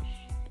Federer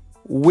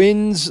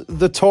wins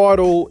the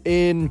title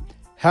in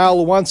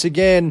Hull once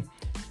again.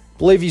 I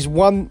believe he's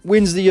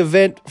wins the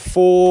event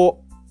for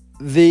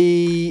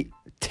the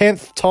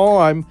 10th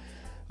time,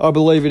 I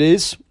believe it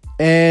is.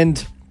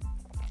 And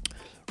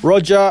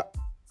Roger,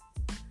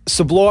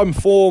 sublime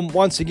form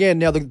once again.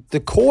 Now,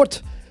 the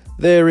court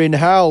there in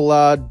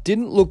Hull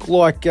didn't look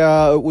like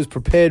it was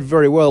prepared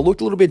very well. It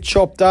looked a little bit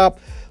chopped up,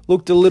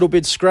 looked a little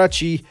bit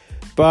scratchy,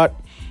 but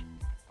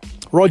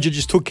Roger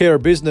just took care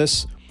of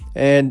business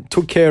and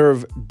took care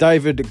of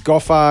David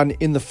Goffin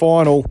in the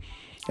final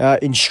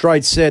in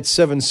straight sets,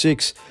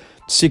 7-6,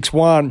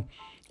 6-1.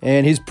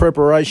 And his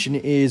preparation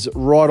is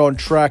right on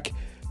track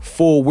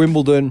for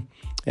Wimbledon,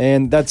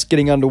 and that's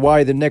getting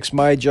underway, the next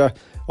major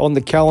on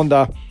the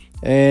calendar.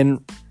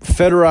 And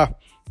Federer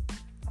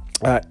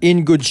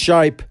in good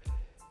shape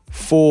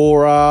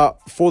for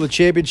the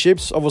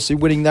championships, obviously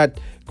winning that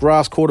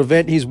grass court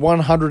event, his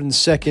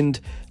 102nd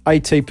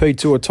ATP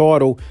Tour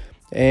title,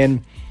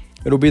 and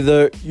it'll be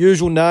the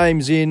usual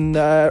names in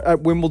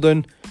at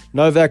Wimbledon: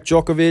 Novak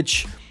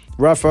Djokovic,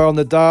 Rafael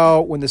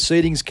Nadal. When the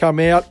seedings come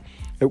out,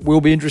 it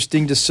will be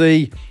interesting to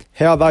see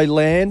how they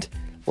land.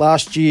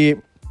 Last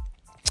year,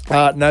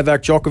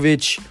 Novak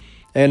Djokovic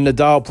and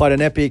Nadal played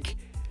an epic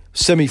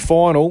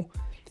semi-final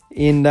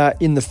in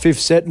the fifth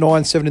set,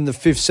 9-7 in the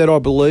fifth set, I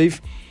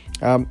believe.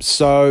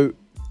 So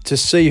to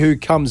see who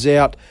comes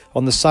out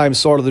on the same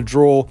side of the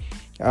draw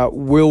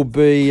will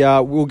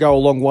go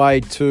a long way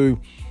to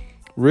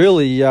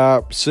really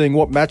seeing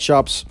what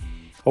matchups,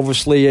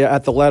 obviously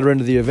at the latter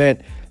end of the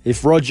event.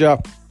 If Roger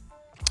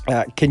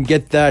can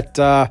get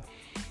that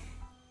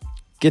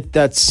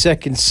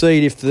second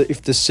seed, if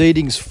the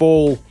seedings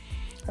fall,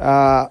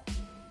 I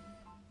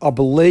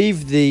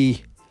believe the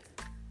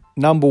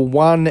number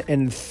 1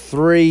 and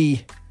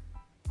 3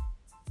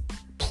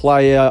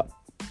 players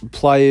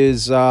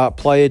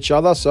play each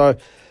other. So,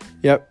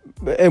 yeah,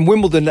 and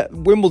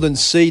Wimbledon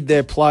seed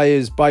their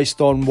players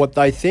based on what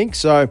they think.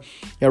 So,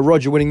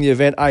 Roger winning the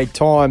event 8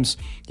 times,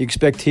 you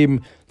expect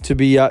him to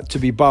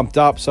be bumped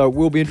up. So it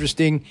will be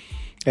interesting,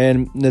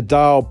 and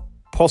Nadal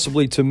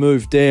possibly to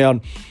move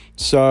down.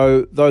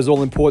 So those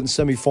all important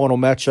semi-final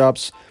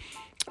matchups,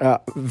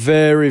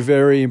 very,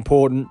 very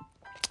important.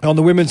 On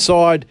the women's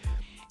side,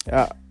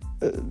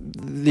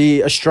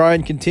 the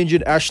Australian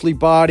contingent, Ashley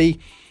Barty,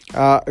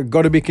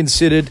 got to be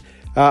considered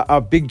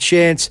a big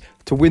chance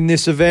to win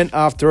this event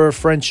after her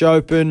French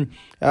Open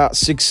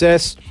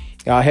success.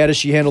 How does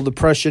she handle the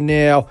pressure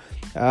now,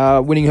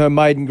 winning her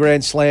maiden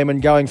Grand Slam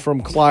and going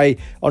from clay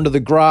onto the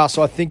grass?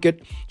 I think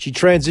she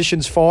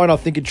transitions fine. I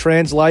think it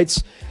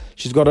translates.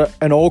 She's got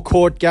an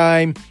all-court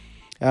game,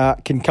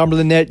 can come to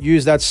the net,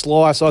 use that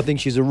slice. I think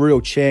she's a real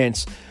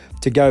chance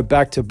to go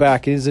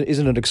back-to-back.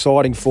 Isn't it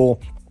exciting for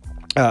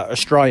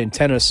Australian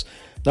tennis?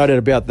 No doubt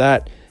about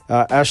that.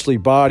 Ashley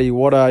Barty,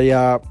 what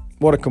a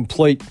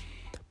complete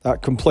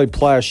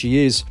player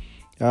she is.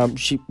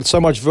 She so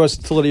much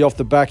versatility off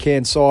the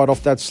backhand side,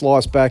 off that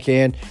slice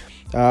backhand.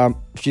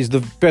 She's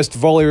the best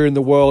volleyer in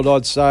the world,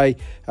 I'd say,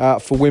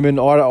 for women.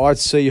 I'd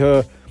see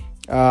her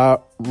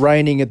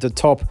reigning at the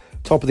top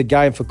of the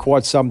game for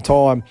quite some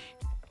time.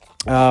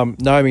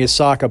 Naomi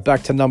Osaka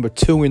back to number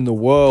 2 in the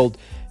world.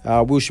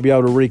 Will she be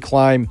able to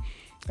reclaim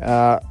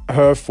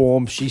her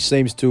form? She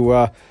seems to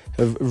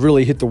have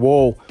really hit the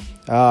wall.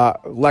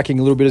 Lacking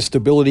a little bit of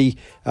stability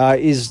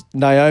is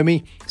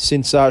Naomi,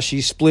 since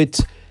she split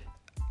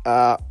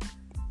all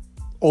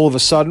of a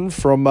sudden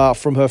from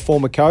her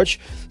former coach.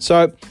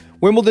 So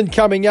Wimbledon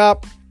coming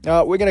up.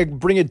 We're going to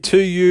bring it to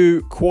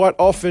you quite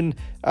often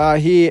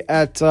here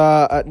at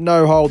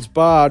No Holds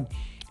Barred,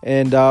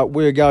 and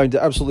we're going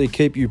to absolutely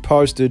keep you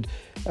posted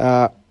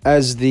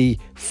as the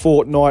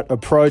fortnight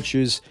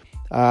approaches,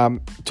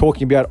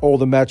 talking about all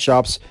the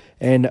matchups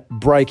and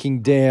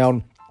breaking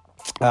down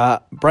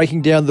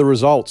the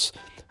results.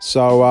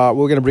 So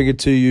we're going to bring it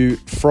to you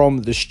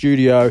from the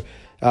studio.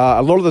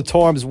 A lot of the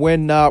times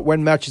when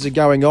matches are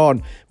going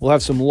on, we'll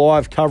have some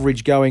live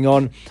coverage going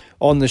on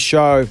the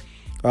show,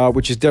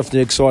 which is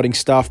definitely exciting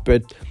stuff.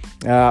 But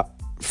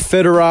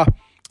Federer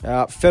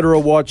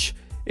watch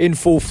in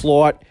full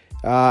flight.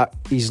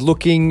 He's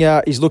looking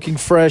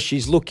fresh.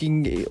 He's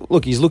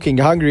looking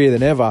hungrier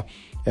than ever.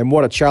 And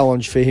what a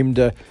challenge for him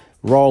to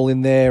roll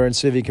in there and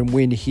see if he can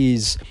win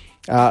his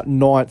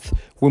 9th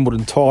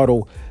Wimbledon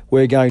title.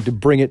 We're going to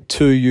bring it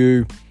to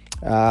you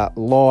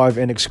live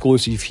and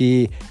exclusive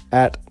here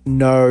at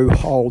No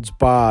Holds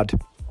Barred.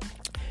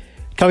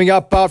 Coming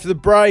up after the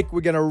break,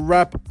 we're going to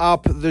wrap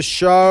up the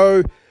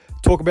show,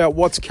 talk about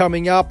what's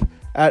coming up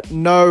at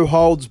No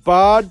Holds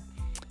Barred,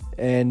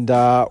 and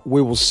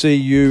we will see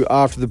you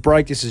after the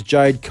break. This is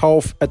Jade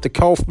Culph at the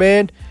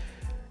Culphman.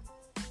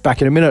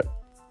 Back in a minute.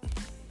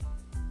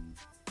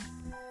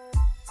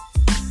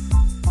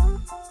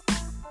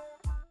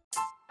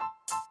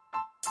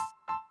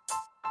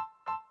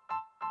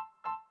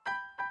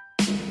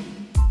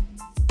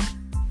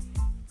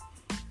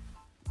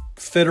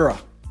 Federer.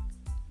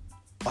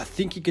 I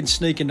think he can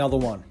sneak another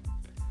one.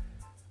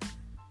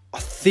 I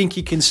think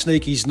he can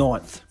sneak his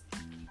 9th.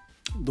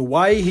 The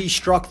way he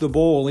struck the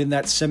ball in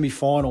that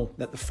semi-final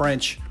at the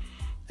French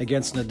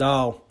against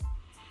Nadal,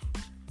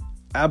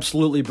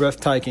 absolutely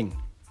breathtaking.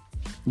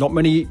 Not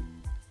many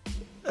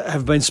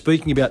have been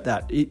speaking about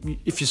that.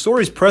 If you saw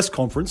his press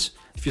conference,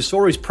 if you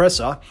saw his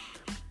presser,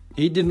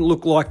 he didn't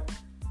look like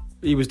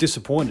he was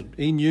disappointed.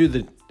 He knew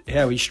that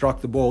how he struck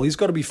the ball. He's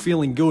got to be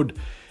feeling good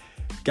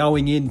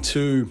going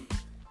into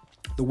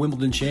the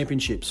Wimbledon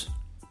Championships.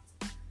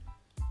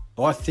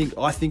 I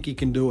think he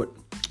can do it.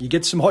 You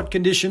get some hot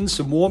conditions,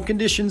 some warm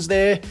conditions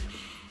there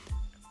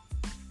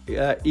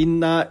in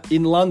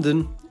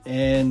London,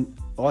 and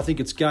I think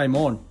it's game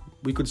on.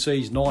 We could see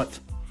his 9th.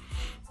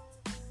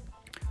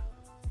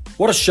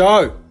 What a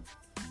show.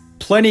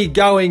 Plenty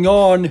going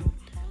on.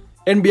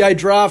 NBA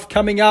draft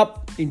coming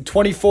up in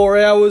 24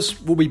 hours.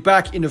 We'll be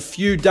back in a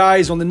few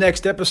days on the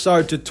next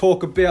episode to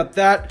talk about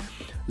that.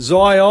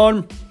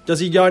 Zion, does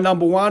he go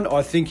number 1?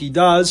 I think he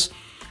does.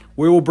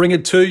 We will bring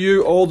it to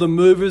you, all the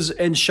movers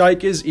and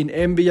shakers in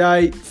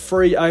NBA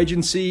free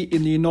agency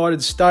in the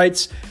United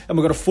States. And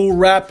we've got a full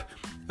wrap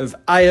of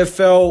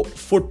AFL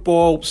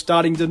football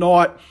starting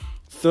tonight.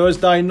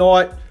 Thursday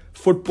night,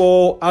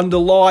 football under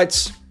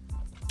lights.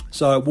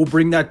 So we'll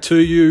bring that to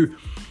you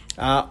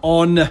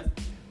on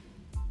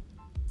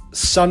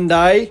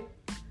Sunday.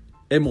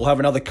 And we'll have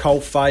another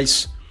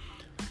CULPHFACE,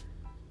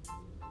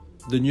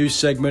 the new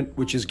segment,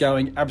 which is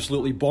going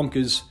absolutely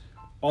bonkers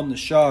on the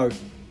show.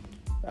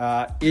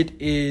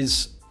 It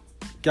is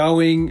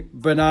going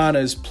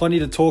bananas. Plenty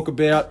to talk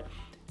about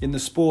in the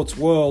sports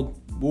world.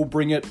 We'll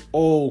bring it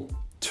all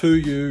to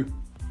you.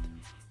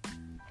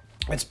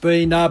 It's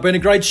been a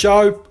great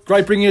show.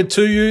 Great bringing it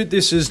to you.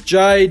 This is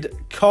Jade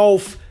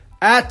Culph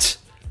at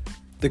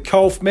the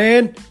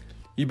Culphman.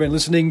 You've been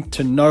listening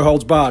to No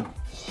Holds Barred.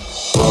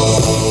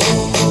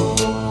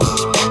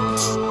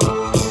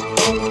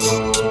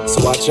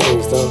 So I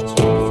changed, huh?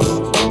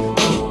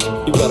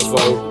 You got a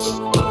phone.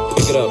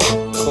 Pick it up.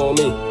 Call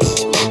me.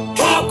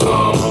 How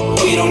come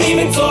we don't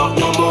even talk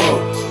no more?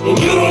 And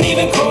you don't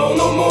even call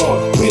no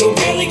more. We don't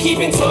really keep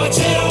in touch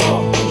at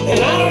all. And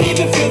I don't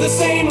even feel the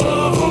same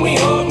love when we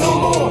hug no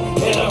more.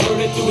 And I heard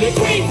it through the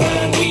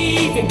grapevine, we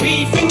even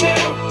beefing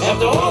now.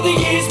 After all the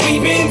years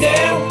we've been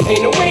down,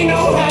 ain't no way,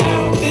 no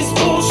how. This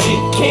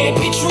bullshit can't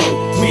be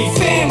true. We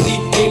family,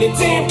 ain't a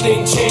damn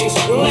thing changed.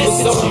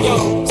 Unless it's so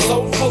young,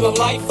 so full of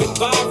life and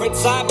vibrant,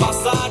 side by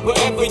side.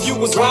 Wherever you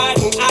was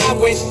riding, I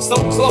went so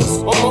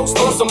close, almost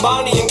on some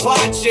Bonnie and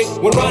Clyde shit.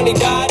 When Ronnie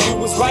died, you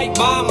was right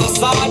by my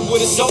side,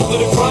 with a shoulder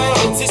to cry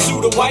on, a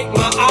tissue to wipe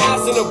my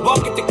eyes, and a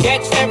bucket to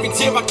catch every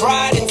tear I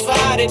cried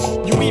inside it.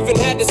 You even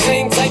had the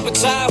same type of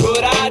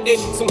childhood I did.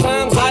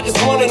 Sometimes I just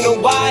wanna know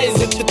why is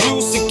it the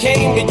deuce that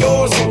came to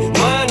yours and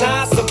mine,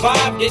 I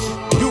survived it.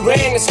 You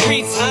ran the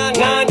streets, I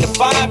 9 to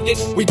 5 did.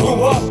 We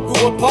grew up,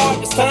 grew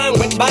apart as time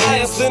went by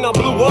us, then I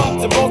blew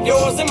up to both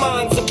yours and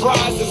mine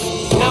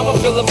surprises. Now I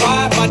feel a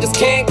vibe, I just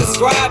can't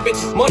describe it.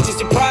 Much as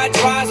your pride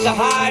tries to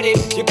hide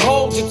it, you're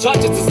cold, your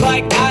touches is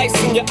like ice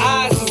in your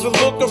eyes. Is a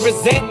look of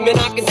resentment,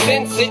 I can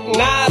sense it and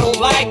I don't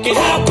like it.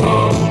 How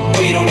come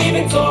we don't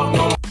even talk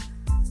no more?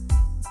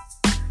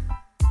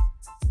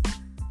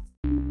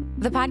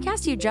 The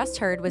podcast you just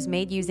heard was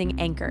made using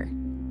Anchor.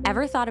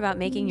 Ever thought about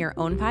making your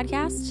own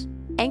podcast?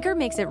 Anchor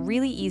makes it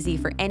really easy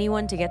for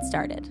anyone to get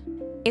started.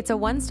 It's a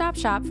one-stop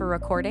shop for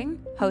recording,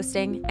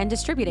 hosting, and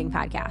distributing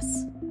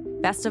podcasts.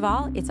 Best of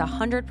all, it's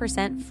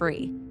 100%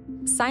 free.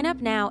 Sign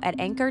up now at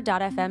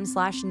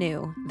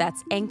anchor.fm/new.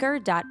 That's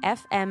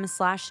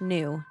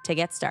anchor.fm/new to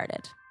get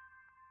started.